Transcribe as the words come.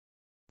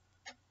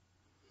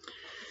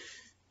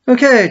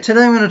Okay,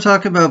 today I'm going to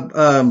talk about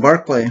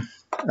Berkeley,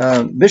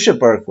 Bishop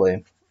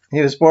Berkeley. He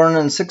was born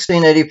in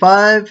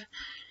 1685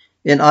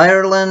 in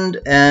Ireland,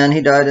 and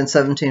he died in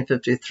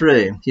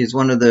 1753. He's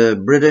one of the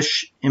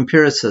British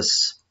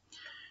empiricists.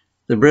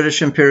 The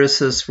British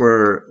empiricists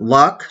were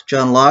Locke,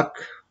 John Locke,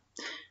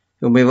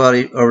 whom we've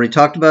already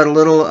talked about a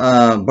little,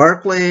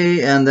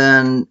 Berkeley, and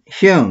then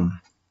Hume.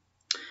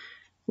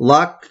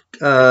 Locke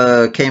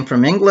came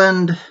from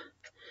England,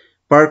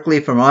 Berkeley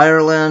from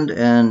Ireland,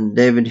 and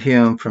David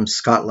Hume from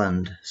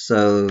Scotland.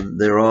 So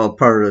they're all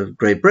part of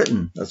Great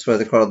Britain. That's why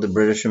they're called the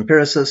British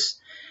empiricists.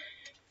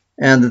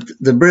 And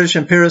the British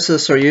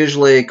empiricists are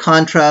usually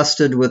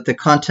contrasted with the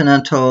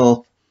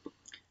continental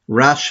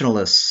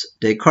rationalists,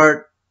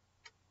 Descartes,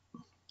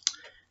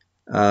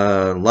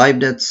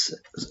 Leibniz,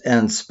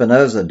 and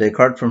Spinoza.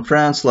 Descartes from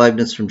France,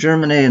 Leibniz from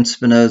Germany, and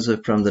Spinoza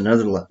from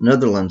the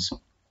Netherlands.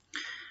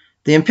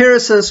 The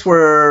empiricists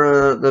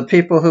were the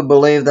people who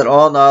believe that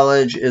all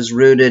knowledge is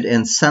rooted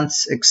in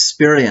sense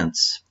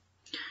experience.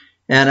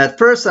 And at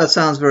first that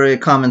sounds very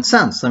common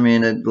sense. I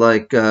mean,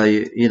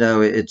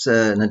 it's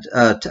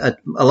a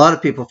lot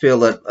of people feel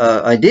that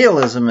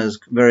idealism is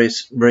very,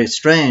 very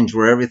strange,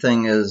 where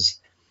everything where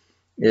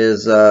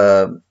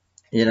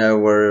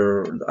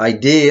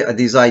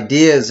these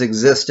ideas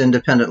exist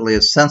independently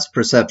of sense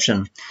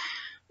perception.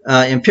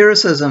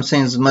 Empiricism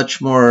seems much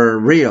more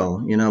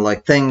real,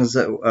 like things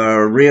that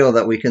are real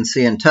that we can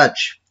see and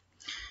touch.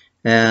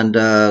 And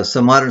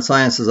so modern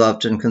science is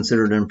often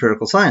considered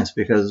empirical science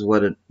because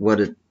what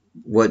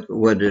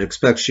it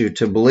expects you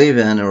to believe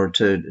in or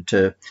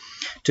to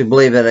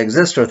believe that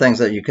exist are things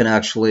that you can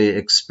actually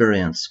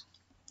experience.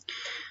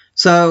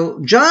 So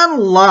John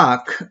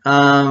Locke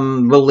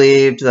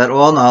believed that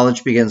all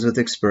knowledge begins with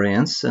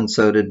experience, and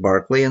so did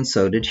Berkeley, and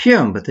so did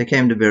Hume, but they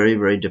came to very,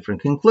 very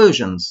different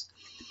conclusions.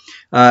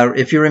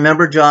 If you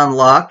remember John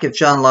Locke,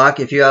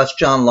 if you ask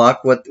John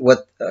Locke,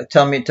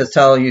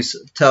 tell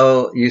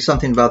you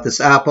something about this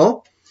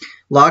apple,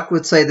 Locke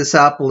would say this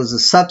apple is a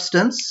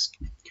substance.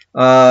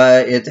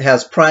 It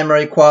has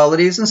primary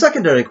qualities and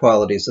secondary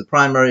qualities. The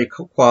primary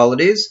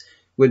qualities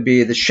would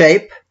be the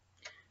shape,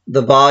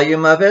 the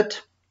volume of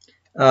it,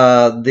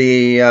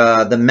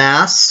 the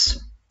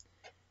mass,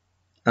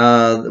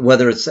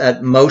 whether it's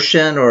at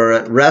motion or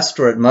at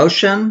rest or at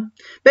motion.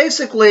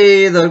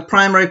 Basically, the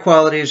primary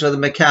qualities are the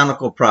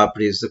mechanical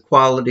properties, the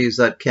qualities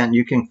that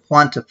you can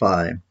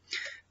quantify.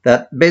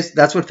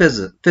 That's what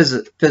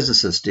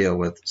physicists deal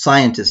with.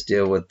 Scientists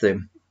deal with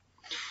the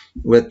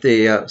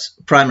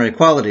primary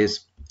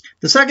qualities.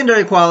 The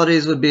secondary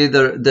qualities would be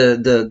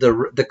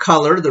the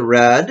color, the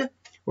red,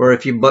 or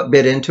if you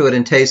bit into it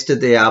and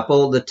tasted the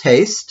apple, the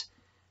taste.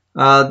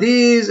 And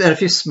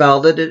if you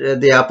smelled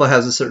it, the apple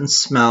has a certain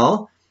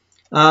smell.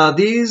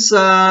 These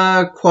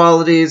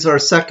qualities are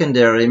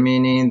secondary,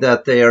 meaning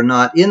that they are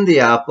not in the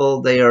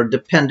apple, they are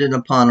dependent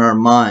upon our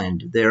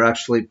mind. They are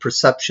actually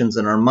perceptions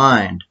in our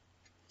mind.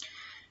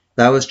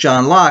 That was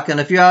John Locke.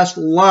 And if you ask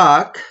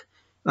Locke,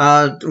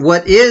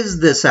 what is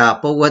this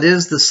apple? What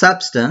is the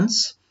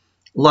substance?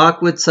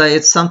 Locke would say,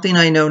 it's something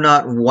I know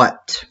not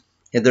what.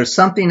 If there's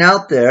something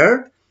out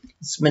there,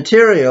 it's a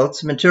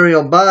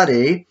material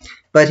body,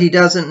 but he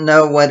doesn't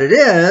know what it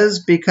is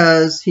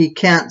because he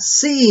can't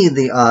see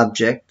the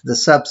object, the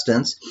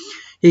substance.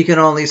 He can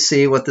only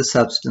see what the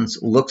substance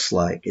looks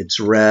like. It's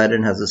red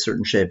and has a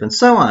certain shape and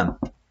so on.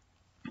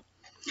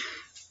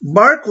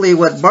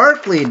 What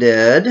Berkeley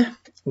did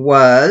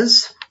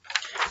was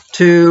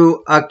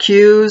to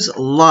accuse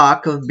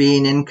Locke of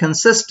being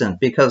inconsistent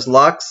because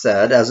Locke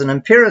said, as an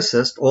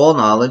empiricist, all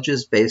knowledge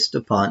is based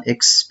upon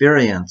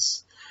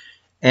experience.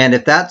 And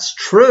if that's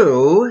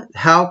true,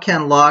 how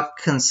can Locke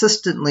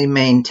consistently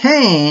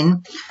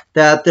maintain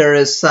that there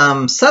is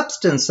some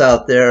substance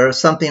out there,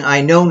 something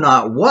I know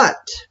not what?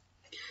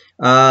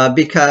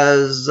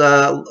 Because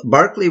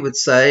Berkeley would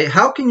say,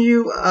 how can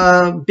you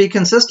be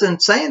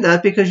consistent saying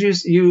that? Because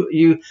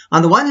you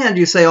on the one hand,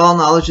 you say all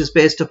knowledge is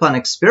based upon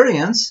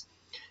experience.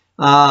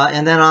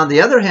 And then on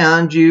the other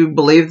hand, you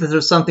believe that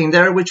there's something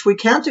there which we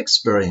can't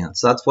experience.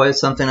 That's why it's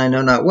something I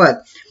know not what.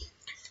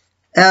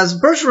 As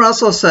Bertrand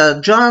Russell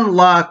said, John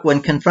Locke,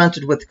 when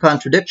confronted with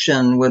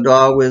contradiction, would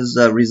always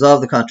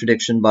resolve the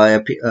contradiction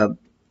by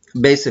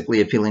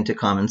basically appealing to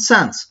common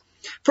sense.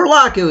 For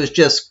Locke, it was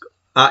just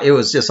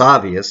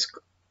obvious,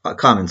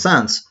 common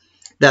sense,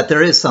 that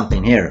there is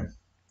something here.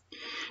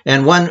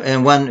 And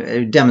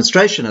one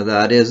demonstration of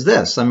that is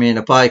this. I mean,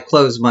 if I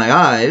close my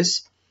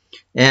eyes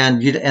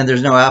and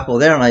there's no apple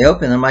there, and I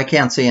open them, I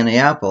can't see any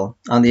apple.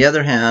 On the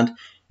other hand,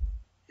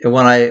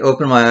 when I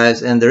open my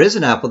eyes and there is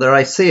an apple there,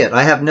 I see it.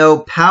 I have no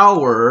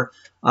power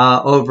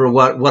over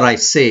what I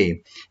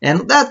see.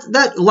 And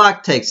that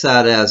Locke takes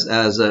that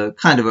as a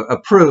kind of a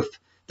proof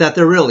that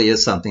there really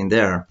is something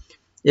there.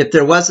 If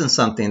there wasn't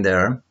something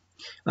there,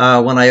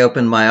 when I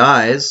open my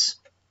eyes,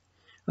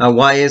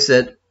 why is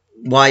it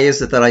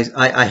that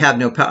I have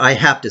no power? I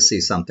have to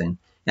see something.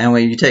 And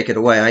when you take it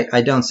away,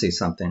 I don't see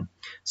something.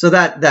 So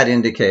that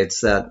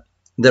indicates that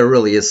there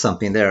really is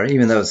something there,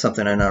 even though it's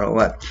something I don't know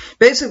what.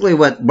 Basically,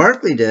 what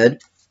Berkeley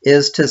did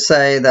is to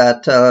say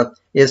that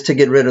is to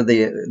get rid of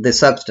the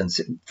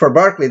substance. For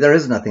Berkeley, there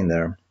is nothing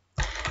there.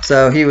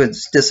 So he would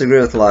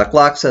disagree with Locke.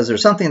 Locke says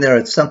there's something there,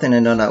 it's something I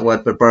know not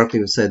what, but Berkeley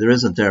would say there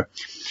isn't there.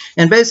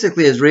 And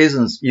basically his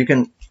reasons, you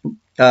can,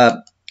 Berkeley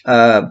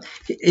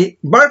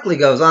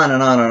goes on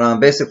and on and on,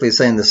 basically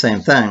saying the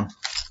same thing.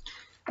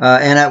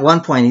 And at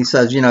one point he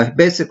says, you know,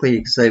 basically he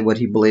can say what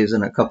he believes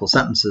in a couple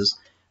sentences.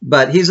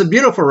 But he's a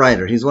beautiful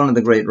writer. He's one of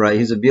the great writers.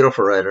 He's a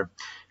beautiful writer.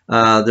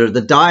 There are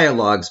the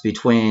dialogues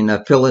between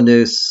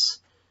Philoneus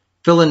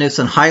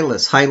and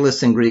Hylas.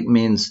 Hylas in Greek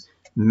means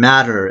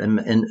matter, and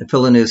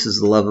Philoneus is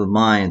the love of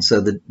mind.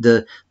 So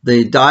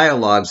the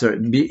dialogues are,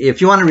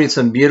 if you want to read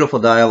some beautiful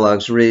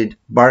dialogues, read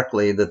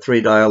Berkeley, the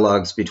three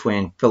dialogues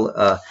between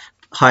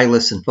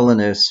Hylas and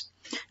Philoneus.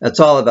 It's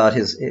all about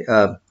his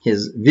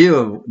view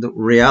of the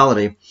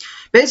reality.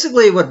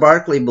 Basically, what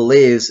Berkeley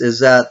believes is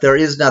that there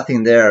is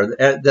nothing there,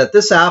 that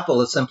this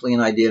apple is simply an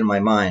idea in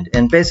my mind.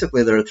 And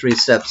basically, there are three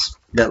steps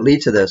that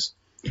lead to this.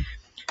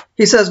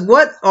 He says,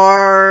 what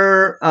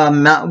are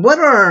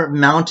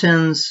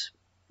mountains,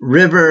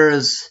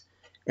 rivers,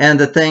 and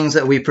the things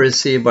that we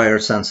perceive by our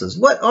senses?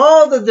 What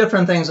all the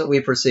different things that we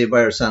perceive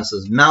by our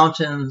senses?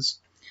 Mountains,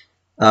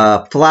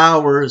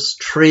 flowers,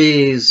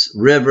 trees,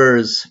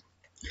 rivers,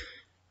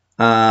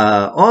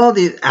 all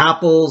the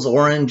apples,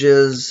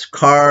 oranges,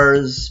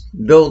 cars,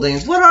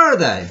 buildings, what are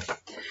they?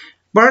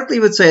 Berkeley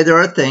would say there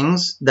are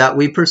things that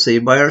we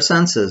perceive by our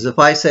senses. If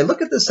I say,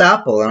 look at this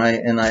apple,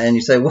 and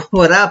you say, well,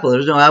 what apple?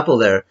 There's no apple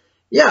there.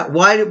 Yeah,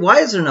 why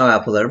is there no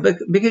apple there?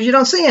 Because you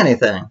don't see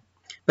anything.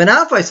 But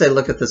now if I say,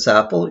 look at this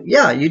apple,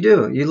 yeah, you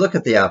do. You look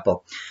at the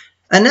apple.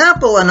 An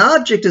apple, an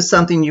object, is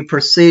something you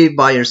perceive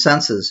by your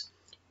senses.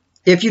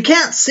 If you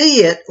can't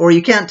see it, or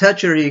you can't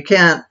touch it, or you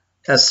can't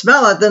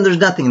smell it, then there's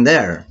nothing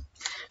there.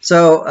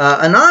 So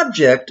an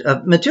object,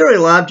 a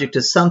material object,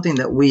 is something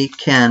that we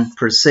can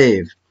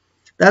perceive.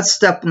 That's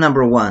step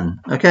number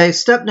one. Okay,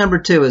 step number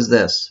two is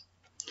this.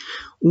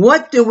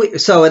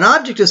 So an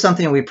object is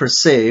something we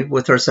perceive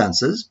with our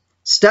senses.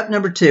 Step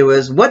number two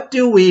is, what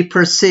do we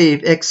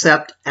perceive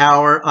except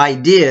our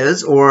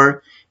ideas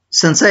or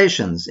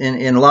sensations?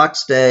 In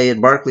Locke's day,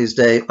 in Berkeley's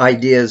day,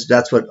 ideas,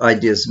 that's what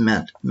ideas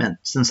meant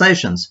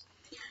sensations.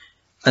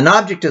 An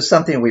object is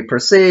something we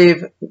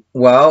perceive.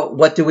 Well,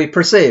 what do we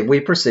perceive?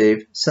 We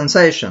perceive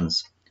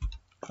sensations.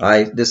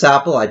 This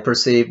apple, I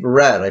perceive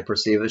red. I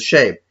perceive a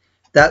shape.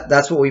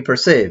 That's what we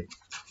perceive.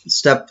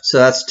 So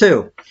that's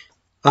two.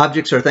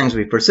 Objects are things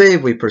we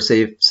perceive. We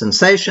perceive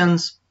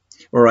sensations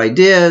or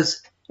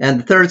ideas. And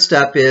the third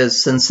step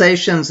is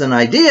sensations and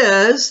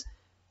ideas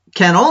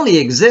can only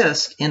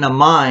exist in a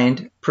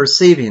mind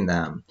perceiving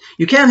them.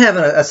 You can't have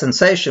a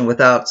sensation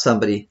without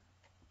somebody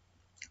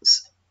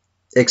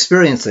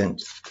experiencing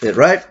it,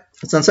 right?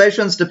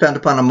 Sensations depend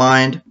upon a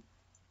mind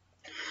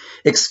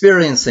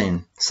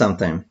experiencing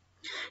something.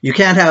 You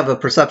can't have a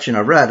perception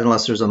of red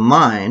unless there's a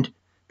mind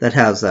that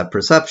has that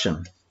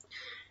perception.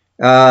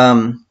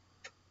 And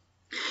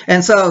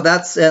so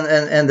that's,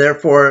 and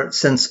therefore,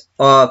 since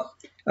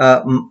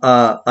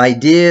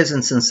ideas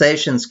and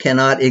sensations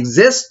cannot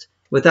exist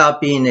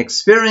without being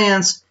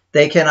experienced,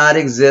 they cannot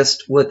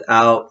exist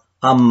without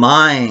a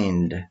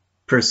mind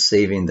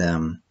perceiving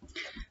them.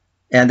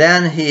 And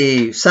then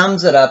he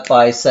sums it up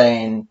by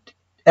saying,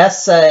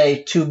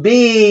 Esse, to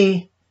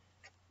be,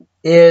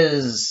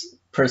 is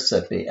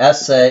Percipi.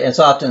 Esse, it's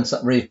often,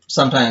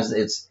 sometimes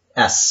it's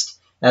est.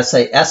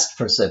 Esse est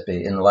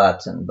Percipi in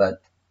Latin,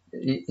 but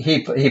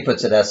he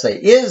puts it Esse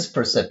is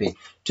Percipi.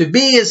 To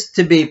be is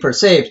to be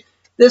perceived.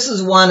 This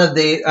is one of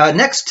the,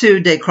 next to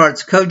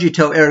Descartes'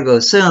 cogito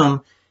ergo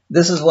sum,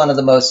 this is one of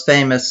the most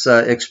famous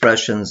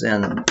expressions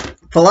in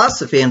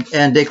philosophy.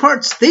 And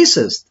Descartes'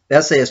 thesis,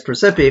 Esse is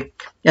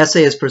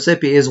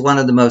Percipi, is one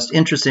of the most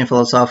interesting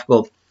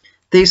philosophical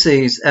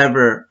theses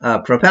ever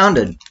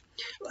propounded.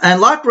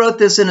 And Locke wrote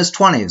this in his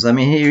 20s. I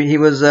mean,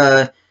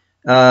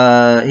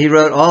 he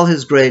wrote all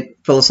his great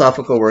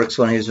philosophical works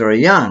when he was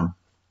very young.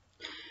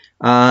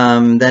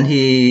 Then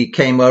he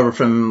came over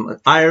from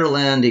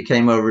Ireland. He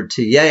came over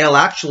to Yale.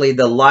 Actually,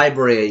 the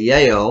library at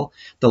Yale,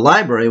 the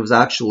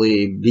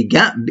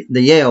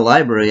Yale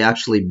library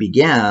actually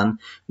began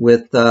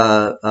with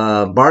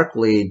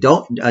Berkeley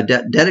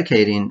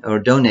dedicating or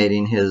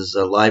donating his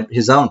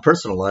own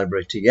personal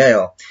library to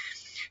Yale.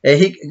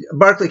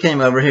 Berkeley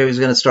came over here. He was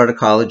going to start a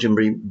college in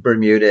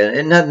Bermuda,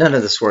 and none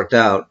of this worked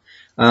out.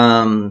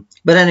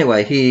 But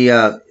anyway,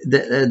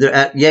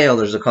 at Yale,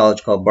 there's a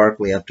college called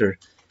Berkeley after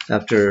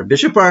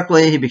Bishop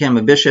Berkeley. He became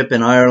a bishop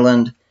in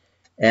Ireland,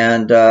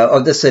 and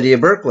the city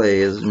of Berkeley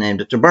is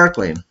named after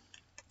Berkeley.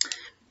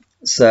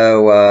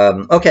 So,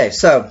 okay,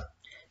 so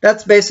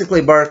that's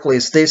basically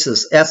Berkeley's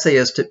thesis. Esse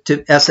is to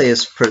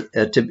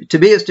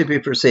be is to be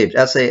perceived.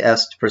 Esse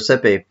est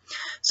percipi.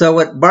 So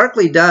what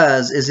Berkeley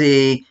does is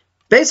he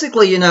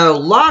basically, you know,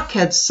 Locke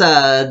had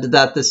said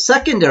that the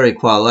secondary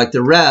quality, like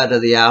the red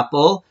of the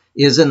apple,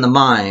 is in the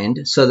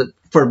mind. So that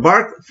for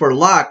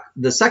Locke,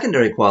 the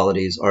secondary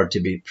qualities are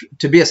to be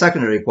a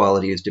secondary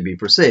quality is to be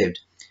perceived.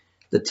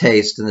 The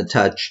taste and the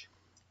touch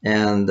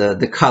and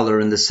the color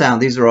and the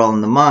sound, these are all in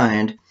the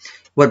mind.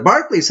 what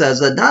Berkeley says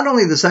that not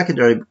only the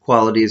secondary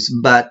qualities,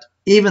 but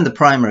even the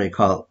primary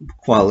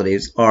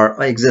qualities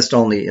exist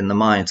only in the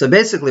mind. So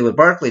basically what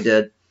Berkeley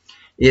did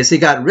is he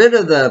got rid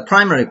of the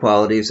primary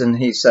qualities, and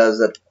he says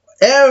that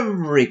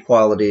every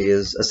quality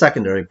is a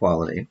secondary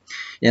quality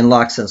in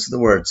Locke's sense of the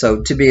word.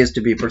 So to be is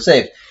to be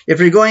perceived. If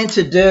you're going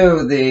to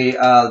do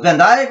the Venn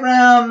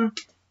diagram,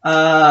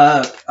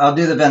 I'll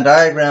do the Venn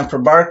diagram for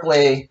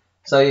Berkeley.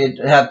 So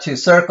you have two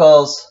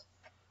circles.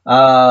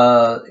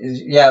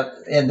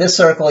 In this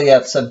circle you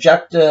have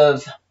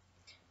subjective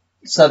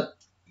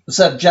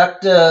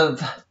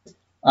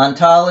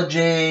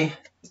ontology.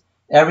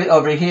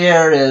 Over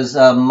here is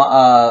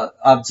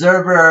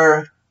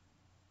observer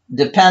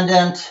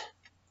dependent.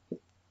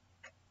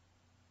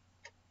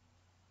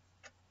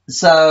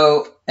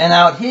 So, and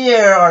out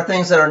here are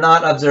things that are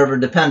not observer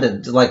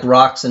dependent, like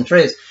rocks and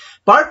trees.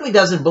 Berkeley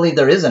doesn't believe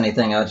there is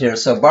anything out here.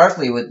 So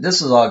Berkeley,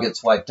 this all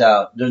gets wiped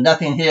out. There's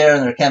nothing here,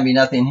 and there can be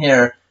nothing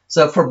here.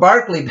 So for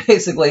Berkeley,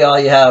 basically all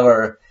you have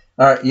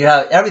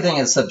everything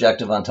is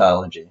subjective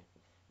ontology.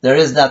 There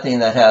is nothing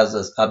that has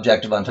an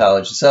objective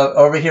ontology. So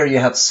over here you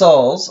have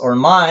souls or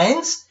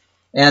minds,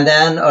 and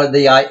then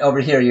over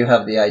here you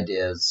have the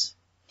ideas.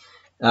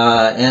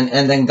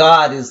 And then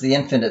God is the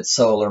infinite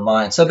soul or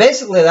mind. So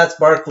basically that's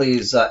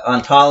Berkeley's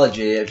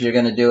ontology if you're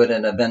going to do it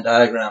in a Venn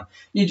diagram.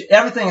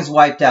 Everything is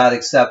wiped out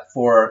except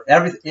for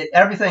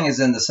everything is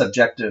in the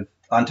subjective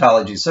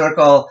ontology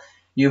circle.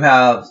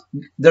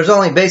 There's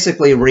only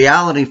basically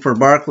reality for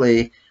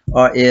Berkeley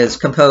is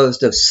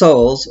composed of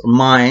souls, or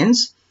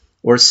minds,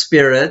 or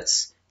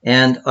spirits,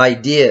 and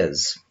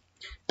ideas.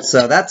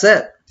 So that's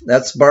it.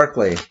 That's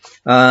Berkeley.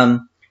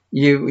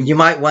 You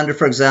might wonder,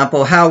 for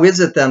example, how is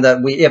it then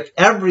that if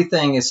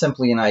everything is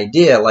simply an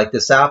idea, like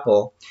this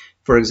apple,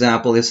 for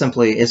example,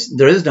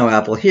 there is no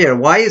apple here,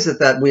 why is it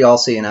that we all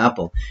see an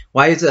apple?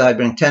 Why is it I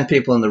bring 10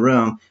 people in the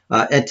room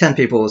and 10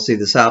 people will see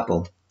this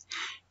apple?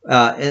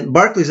 And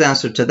Berkeley's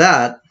answer to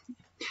that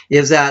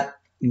is that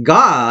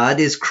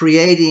God is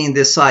creating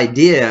this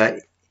idea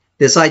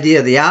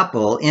of the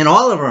apple in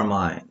all of our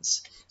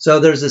minds. So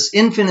there's this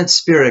infinite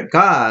spirit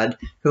God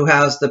who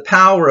has the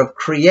power of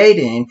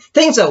creating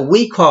things that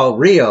we call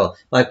real,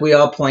 like we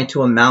all point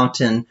to a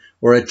mountain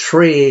or a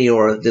tree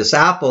or this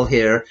apple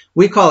here.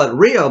 We call it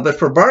real, but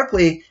for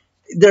Berkeley,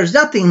 there's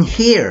nothing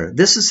here.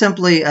 This is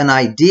simply an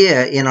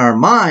idea in our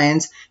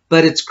minds,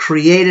 but it's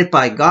created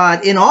by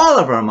God in all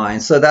of our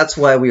minds. So that's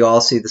why we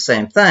all see the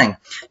same thing.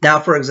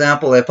 Now, for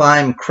example, if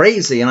I'm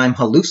crazy and I'm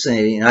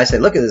hallucinating and I say,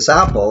 look at this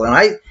apple,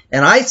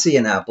 and I see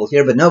an apple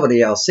here, but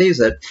nobody else sees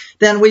it,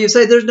 then you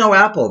say there's no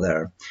apple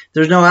there.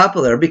 There's no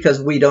apple there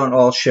because we don't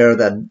all share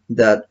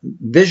that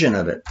vision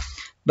of it.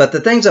 But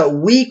the things that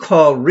we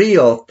call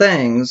real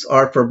things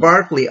are for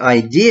Berkeley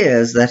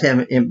ideas that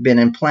have been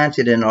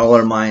implanted in all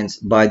our minds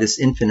by this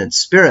infinite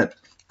spirit,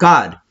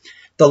 God.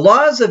 The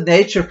laws of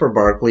nature for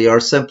Berkeley are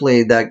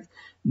simply that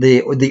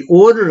the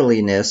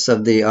orderliness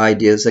of the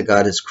ideas that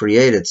God has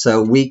created.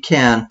 So we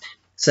can,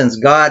 since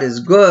God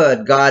is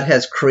good, God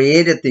has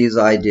created these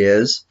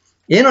ideas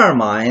in our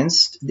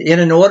minds in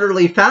an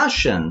orderly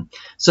fashion.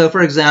 So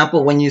for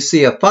example, when you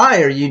see a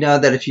fire, you know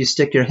that if you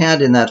stick your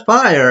hand in that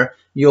fire,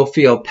 you'll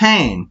feel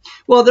pain.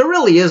 Well, there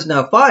really is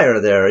no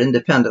fire there,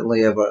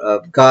 independently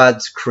of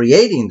God's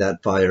creating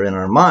that fire in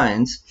our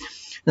minds.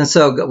 And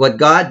so what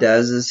God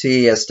does is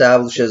he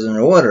establishes an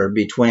order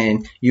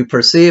between you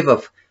perceive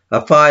a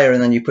fire and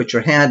then you put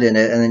your hand in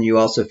it and then you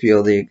also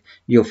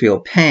you'll feel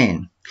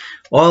pain.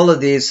 All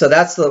of these, so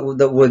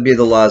that would be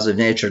the laws of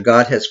nature.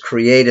 God has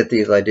created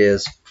these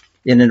ideas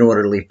in an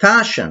orderly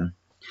fashion.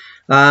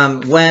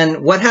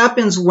 What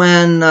happens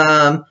when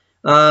you're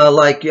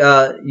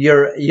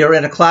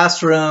in a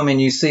classroom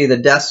and you see the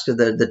desks,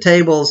 the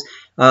tables,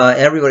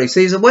 everybody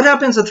sees it. What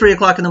happens at 3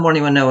 o'clock in the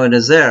morning when no one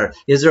is there?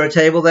 Is there a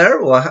table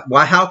there?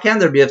 Well, how can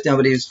there be if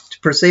nobody's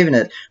perceiving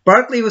it?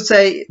 Berkeley would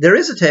say there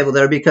is a table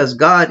there because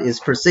God is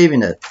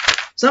perceiving it.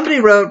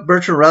 Somebody wrote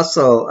Bertrand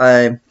Russell,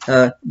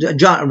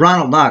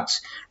 Ronald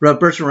Knox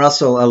wrote Bertrand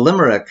Russell a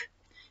limerick,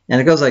 and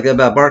it goes like that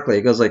about Berkeley.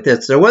 It goes like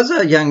this. There was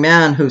a young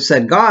man who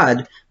said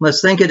God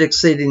must think it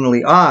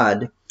exceedingly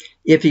odd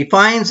if he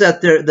finds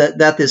that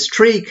this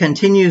tree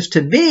continues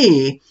to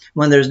be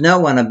when there's no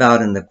one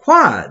about in the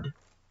quad.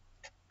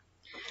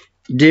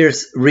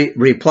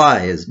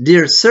 Reply is,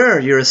 Dear sir,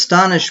 your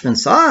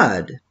astonishment's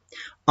odd.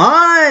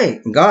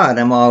 I, God,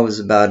 am always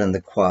about in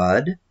the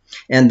quad,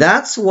 and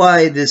that's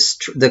why this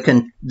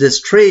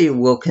tree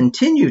will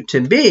continue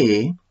to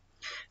be,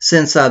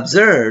 since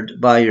observed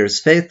by yours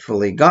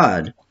faithfully,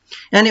 God.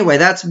 Anyway,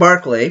 that's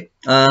Berkeley.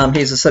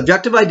 He's a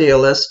subjective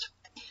idealist.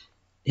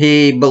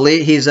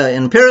 He's an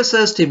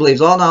empiricist. He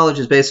believes all knowledge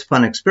is based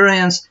upon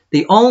experience.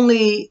 The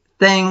only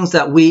things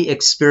that we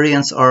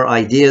experience are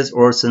ideas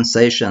or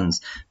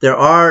sensations. There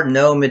are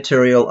no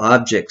material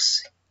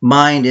objects,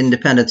 mind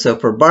independent. So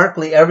for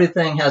Berkeley,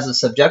 everything has a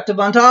subjective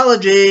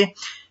ontology.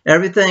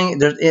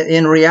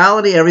 In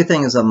reality,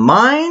 everything is a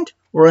mind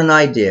or an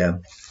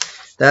idea.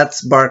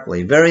 That's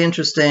Berkeley. Very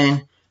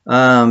interesting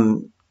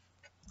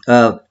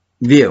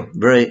view,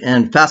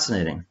 and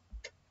fascinating.